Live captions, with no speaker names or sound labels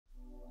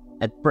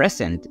at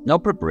present, no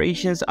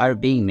preparations are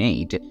being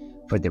made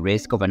for the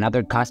risk of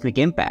another cosmic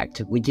impact,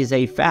 which is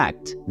a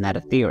fact, not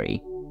a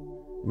theory.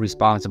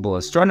 Responsible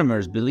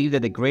astronomers believe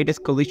that the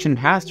greatest collision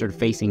hazard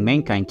facing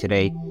mankind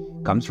today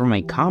comes from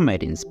a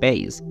comet in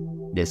space.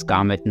 This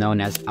comet,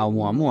 known as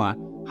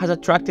Oumuamua, has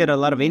attracted a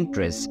lot of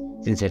interest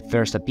since it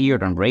first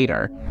appeared on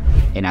radar,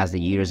 and as the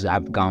years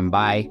have gone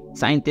by,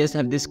 scientists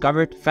have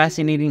discovered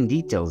fascinating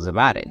details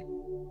about it.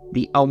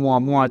 The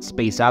Oumuamua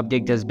space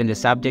object has been the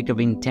subject of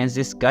intense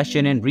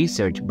discussion and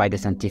research by the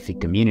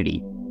scientific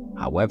community.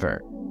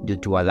 However, due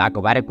to a lack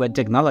of adequate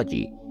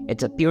technology,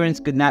 its appearance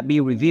could not be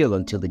revealed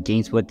until the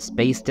James Webb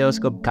Space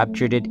Telescope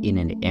captured it in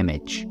an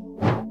image.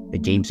 The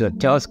James Webb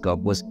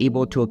Telescope was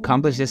able to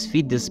accomplish this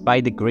feat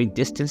despite the great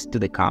distance to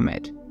the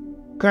comet.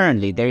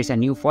 Currently, there is a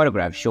new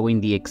photograph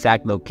showing the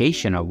exact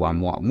location of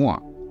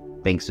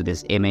Oumuamua. Thanks to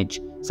this image,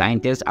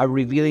 scientists are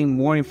revealing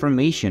more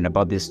information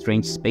about this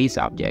strange space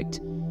object,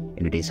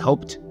 and it is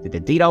hoped that the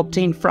data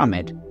obtained from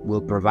it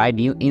will provide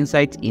new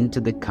insights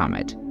into the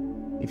comet.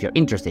 If you're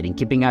interested in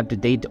keeping up to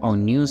date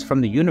on news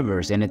from the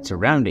universe and its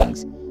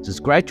surroundings,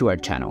 subscribe to our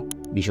channel.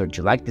 Be sure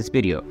to like this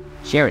video,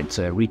 share it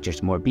so it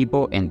reaches more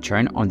people, and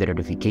turn on the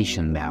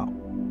notification bell.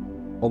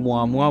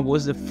 Oumuamua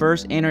was the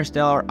first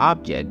interstellar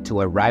object to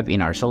arrive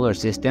in our solar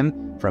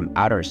system from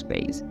outer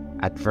space.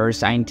 At first,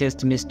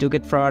 scientists mistook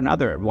it for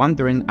another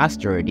wandering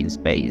asteroid in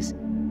space.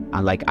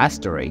 Unlike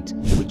asteroids,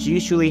 which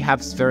usually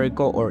have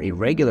spherical or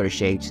irregular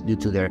shapes due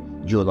to their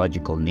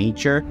geological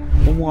nature,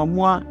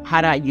 Oumuamua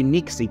had a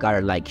unique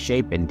cigar-like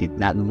shape and did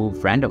not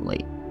move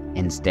randomly.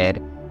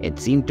 Instead, it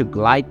seemed to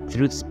glide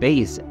through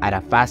space at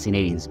a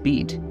fascinating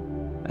speed.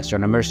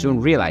 Astronomers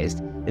soon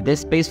realized that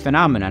this space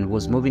phenomenon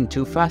was moving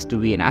too fast to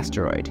be an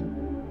asteroid.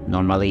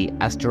 Normally,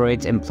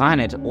 asteroids and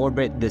planets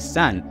orbit the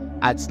Sun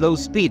at slow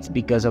speeds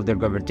because of their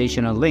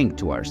gravitational link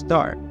to our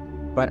star.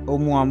 But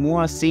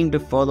Oumuamua seemed to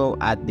follow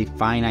a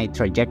definite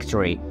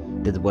trajectory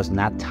that was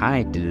not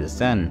tied to the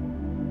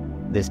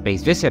Sun. The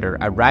space visitor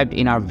arrived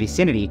in our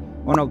vicinity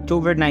on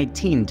October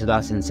 19,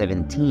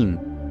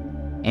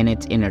 2017, and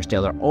its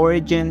interstellar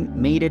origin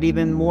made it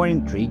even more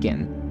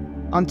intriguing.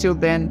 Until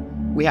then,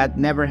 we had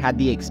never had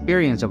the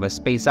experience of a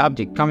space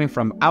object coming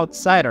from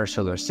outside our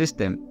solar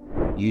system.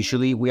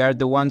 Usually, we are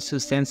the ones who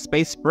send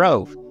space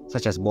probes,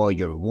 such as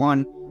Voyager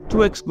 1,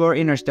 to explore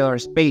interstellar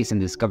space and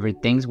discover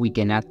things we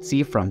cannot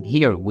see from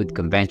here with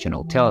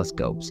conventional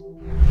telescopes.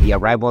 The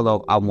arrival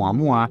of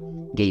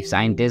Oumuamua gave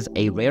scientists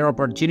a rare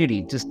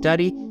opportunity to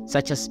study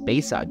such a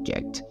space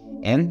object,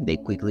 and they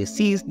quickly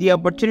seized the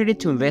opportunity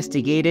to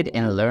investigate it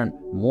and learn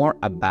more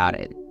about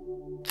it.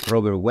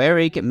 Robert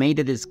Warwick made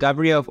the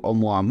discovery of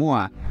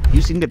Oumuamua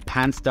using the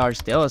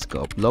Pan-STARRS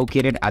telescope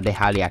located at the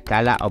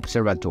Haleakala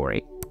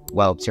Observatory.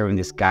 While observing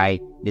the sky,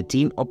 the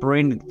team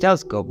operating the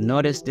telescope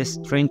noticed this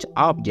strange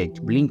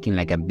object blinking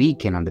like a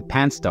beacon on the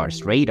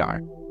Pan-STARRS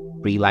radar.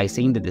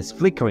 Realizing that this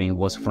flickering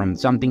was from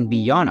something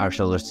beyond our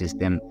solar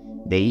system,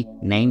 they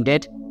named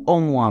it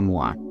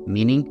Oumuamua,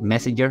 meaning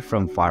messenger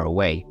from far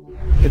away.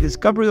 The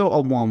discovery of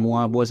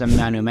Oumuamua was a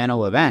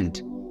monumental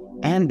event,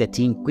 and the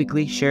team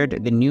quickly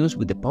shared the news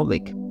with the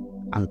public,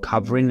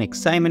 uncovering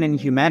excitement in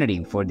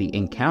humanity for the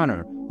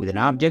encounter with an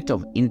object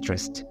of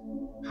interest.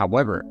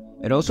 However,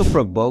 it also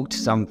provoked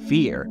some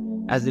fear,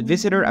 as the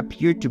visitor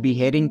appeared to be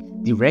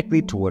heading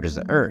directly towards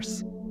the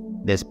Earth.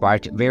 This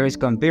sparked various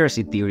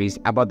conspiracy theories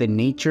about the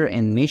nature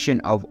and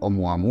mission of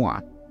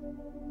Oumuamua.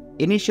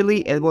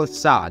 Initially, it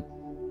was thought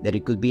that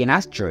it could be an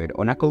asteroid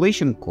on a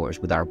collision course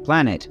with our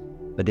planet,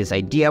 but this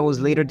idea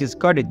was later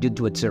discarded due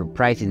to its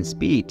surprising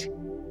speed.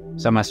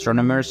 Some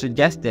astronomers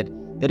suggested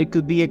that it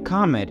could be a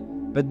comet,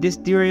 but this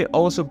theory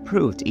also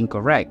proved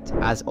incorrect,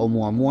 as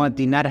Oumuamua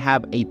did not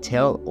have a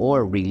tail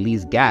or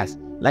release gas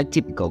like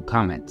typical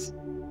comets.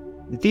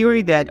 The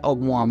theory that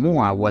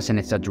Oumuamua was an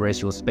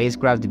extraterrestrial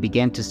spacecraft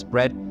began to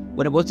spread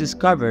when it was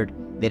discovered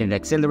that it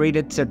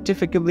accelerated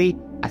certificately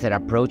as it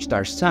approached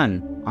our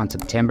Sun on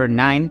September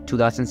 9,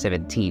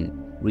 2017,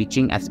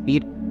 reaching a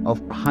speed of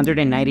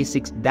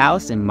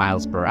 196,000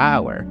 miles per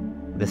hour.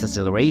 This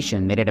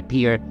acceleration made it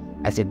appear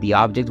as if the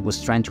object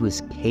was trying to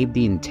escape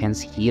the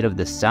intense heat of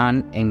the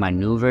Sun and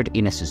maneuvered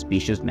in a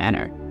suspicious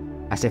manner,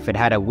 as if it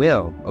had a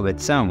will of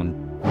its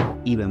own.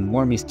 Even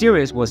more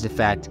mysterious was the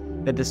fact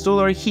that the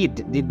solar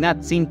heat did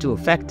not seem to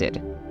affect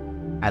it.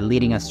 A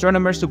leading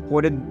astronomer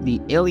supported the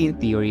alien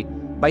theory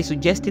by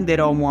suggesting that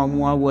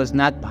Oumuamua was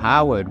not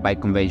powered by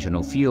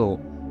conventional fuel,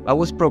 but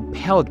was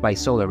propelled by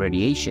solar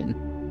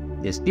radiation.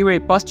 This theory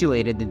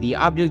postulated that the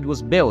object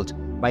was built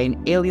by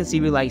an alien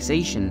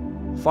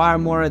civilization far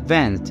more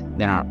advanced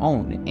than our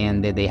own,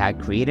 and that they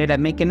had created a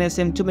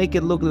mechanism to make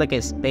it look like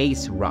a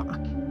space rock.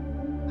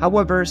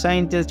 However,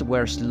 scientists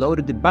were slow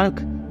to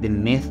debunk the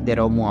myth that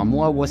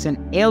Oumuamua was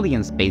an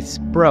alien space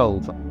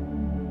probe.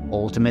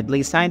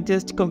 Ultimately,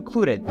 scientists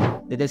concluded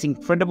that this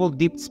incredible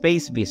deep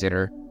space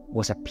visitor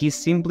was a piece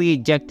simply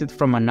ejected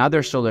from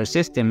another solar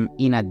system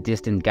in a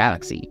distant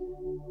galaxy.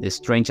 The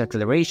strange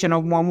acceleration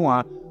of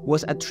Oumuamua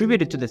was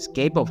attributed to the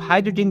escape of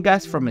hydrogen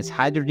gas from its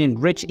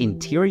hydrogen-rich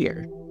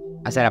interior.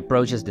 As it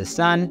approaches the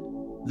Sun,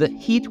 the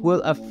heat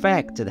will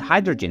affect the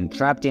hydrogen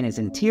trapped in its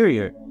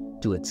interior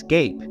to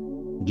escape,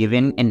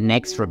 giving an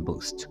extra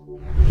boost.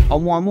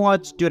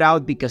 Oumuamua stood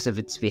out because of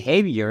its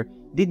behavior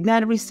did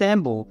not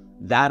resemble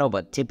that of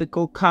a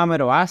typical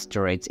comet or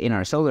asteroid in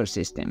our solar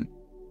system.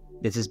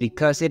 This is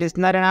because it is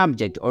not an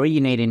object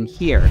originating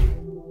here.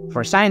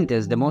 For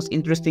scientists, the most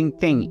interesting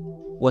thing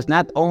was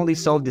not only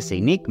solve this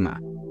enigma,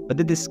 but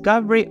the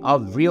discovery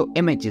of real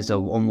images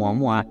of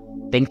Oumuamua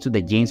thanks to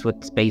the James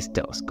Webb Space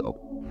Telescope.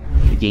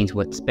 The James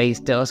Webb Space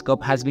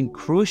Telescope has been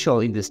crucial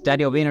in the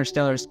study of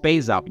interstellar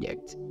space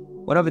objects.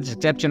 One of its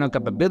exceptional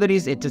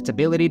capabilities is its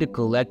ability to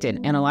collect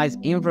and analyze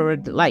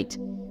infrared light,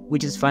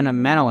 which is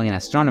fundamental in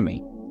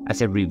astronomy,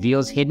 as it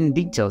reveals hidden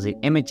details in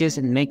images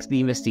and makes the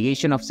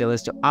investigation of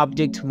celestial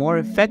objects more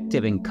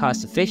effective and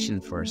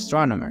cost-efficient for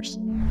astronomers.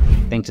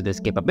 Thanks to this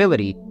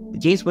capability, the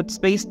James Webb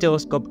Space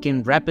Telescope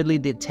can rapidly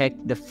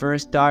detect the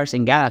first stars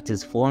and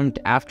galaxies formed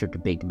after the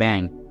Big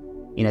Bang.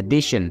 In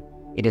addition,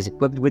 it is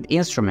equipped with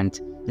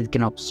instruments that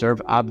can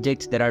observe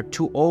objects that are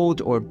too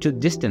old or too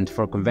distant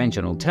for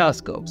conventional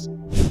telescopes.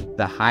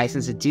 The high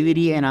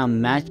sensitivity and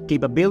unmatched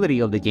capability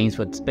of the James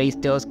Webb Space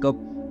Telescope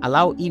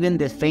allow even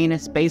the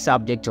faintest space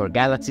objects or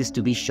galaxies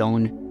to be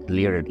shown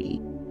clearly.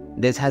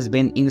 This has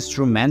been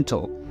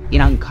instrumental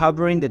in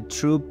uncovering the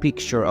true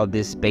picture of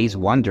this space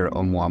wonder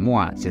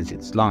Oumuamua since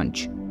its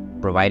launch,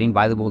 providing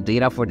valuable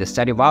data for the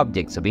study of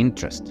objects of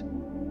interest.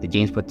 The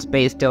James Webb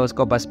Space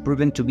Telescope has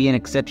proven to be an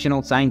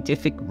exceptional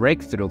scientific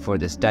breakthrough for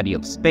the study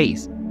of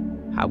space.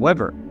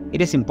 However,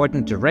 it is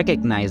important to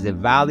recognize the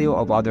value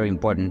of other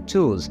important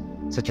tools,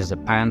 such as the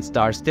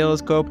Pan-STARRS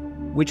telescope,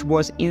 which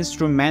was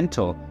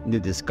instrumental in the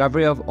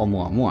discovery of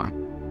Oumuamua.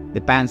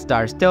 The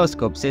Pan-STARRS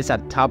telescope sits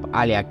atop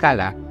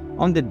Haleakala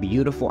on the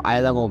beautiful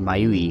island of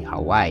Maui,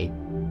 Hawaii.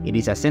 It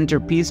is a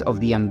centerpiece of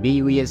the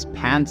ambiguous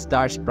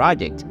Pan-STARRS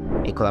project,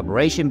 a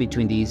collaboration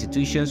between the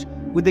institutions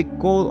with the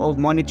goal of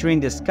monitoring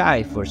the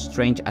sky for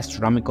strange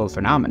astronomical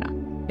phenomena,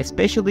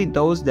 especially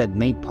those that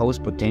may pose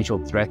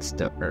potential threats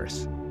to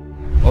Earth.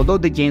 Although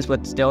the James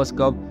Webb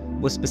Telescope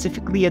was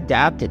specifically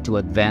adapted to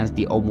advance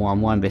the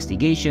Oumuamua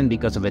investigation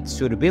because of its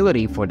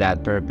suitability for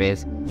that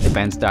purpose, the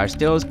Pan-STARRS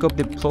telescope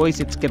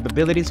deploys its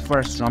capabilities for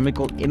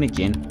astronomical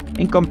imaging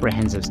and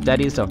comprehensive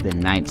studies of the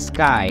night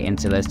sky and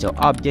celestial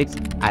objects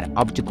at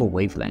optical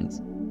wavelengths.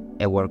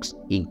 It works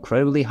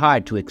incredibly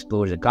hard to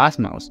explore the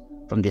cosmos,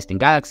 from distant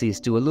galaxies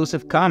to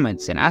elusive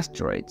comets and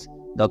asteroids,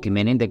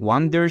 documenting the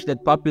wonders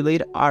that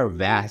populate our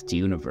vast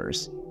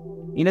universe.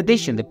 In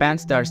addition, the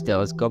Pan-STARRS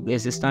telescope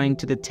is designed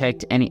to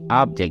detect any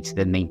objects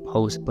that may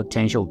pose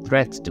potential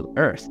threats to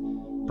Earth,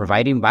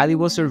 providing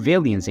valuable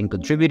surveillance and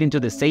contributing to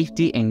the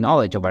safety and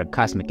knowledge of our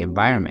cosmic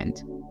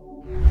environment.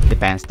 The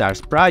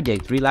Pan-STARRS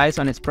project relies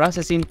on its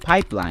processing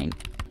pipeline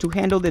to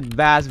handle the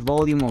vast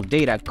volume of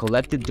data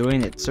collected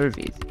during its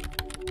surveys.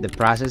 The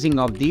processing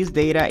of these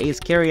data is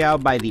carried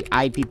out by the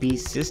IPP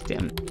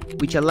system,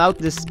 which allows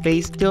the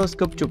Space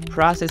Telescope to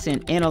process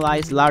and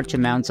analyze large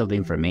amounts of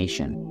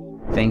information.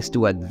 Thanks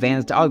to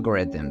advanced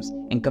algorithms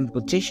and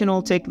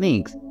computational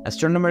techniques,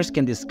 astronomers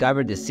can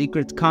discover the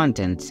secret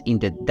contents in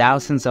the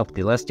thousands of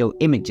celestial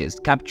images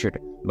captured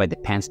by the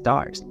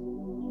Pan-STARRS.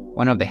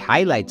 One of the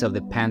highlights of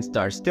the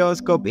Pan-STARRS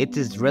telescope is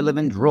its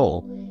relevant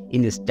role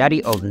in the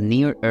study of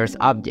near-Earth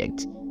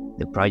objects.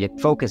 The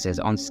project focuses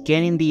on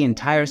scanning the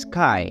entire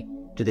sky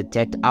to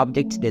detect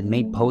objects that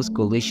may pose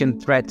collision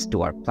threats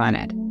to our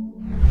planet.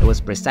 It was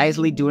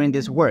precisely during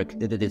this work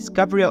that the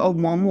discovery of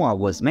Oumuamua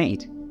was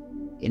made.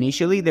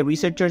 Initially, the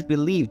researchers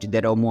believed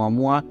that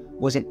Oumuamua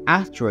was an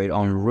asteroid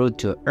en route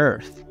to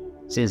Earth,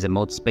 since the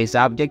most space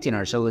objects in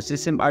our solar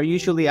system are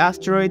usually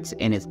asteroids,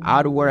 and its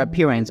outward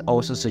appearance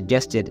also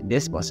suggested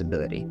this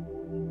possibility.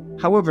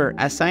 However,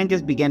 as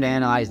scientists began to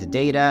analyze the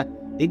data,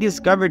 they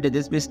discovered that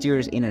this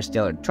mysterious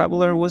interstellar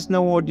traveler was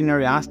no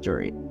ordinary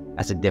asteroid,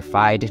 as it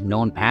defied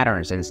known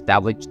patterns and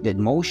established the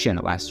motion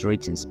of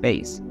asteroids in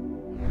space.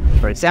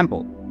 For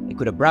example, it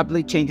could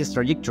abruptly change its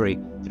trajectory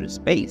through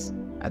space.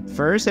 At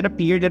first, it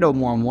appeared that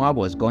Oumuamua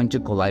was going to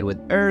collide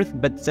with Earth,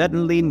 but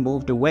suddenly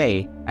moved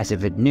away as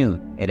if it knew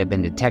it had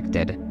been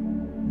detected.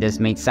 This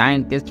made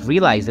scientists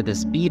realize that the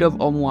speed of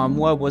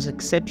Oumuamua was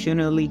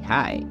exceptionally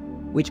high,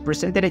 which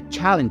presented a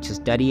challenge to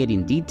study it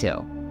in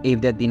detail. If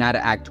they did not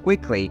act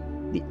quickly,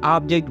 the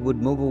object would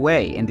move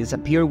away and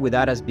disappear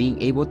without us being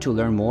able to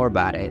learn more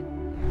about it.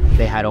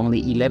 They had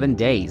only 11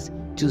 days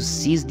to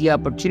seize the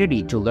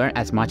opportunity to learn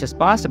as much as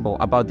possible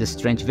about this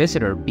strange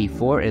visitor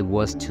before it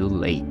was too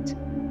late.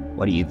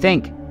 What do you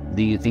think?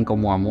 Do you think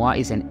Oumuamua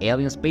is an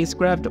alien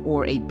spacecraft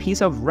or a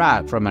piece of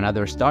rock from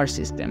another star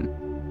system?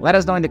 Let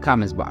us know in the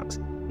comments box.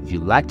 If you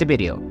liked the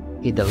video,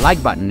 hit the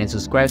like button and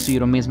subscribe so you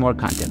don't miss more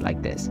content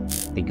like this.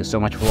 Thank you so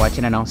much for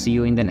watching, and I'll see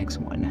you in the next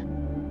one.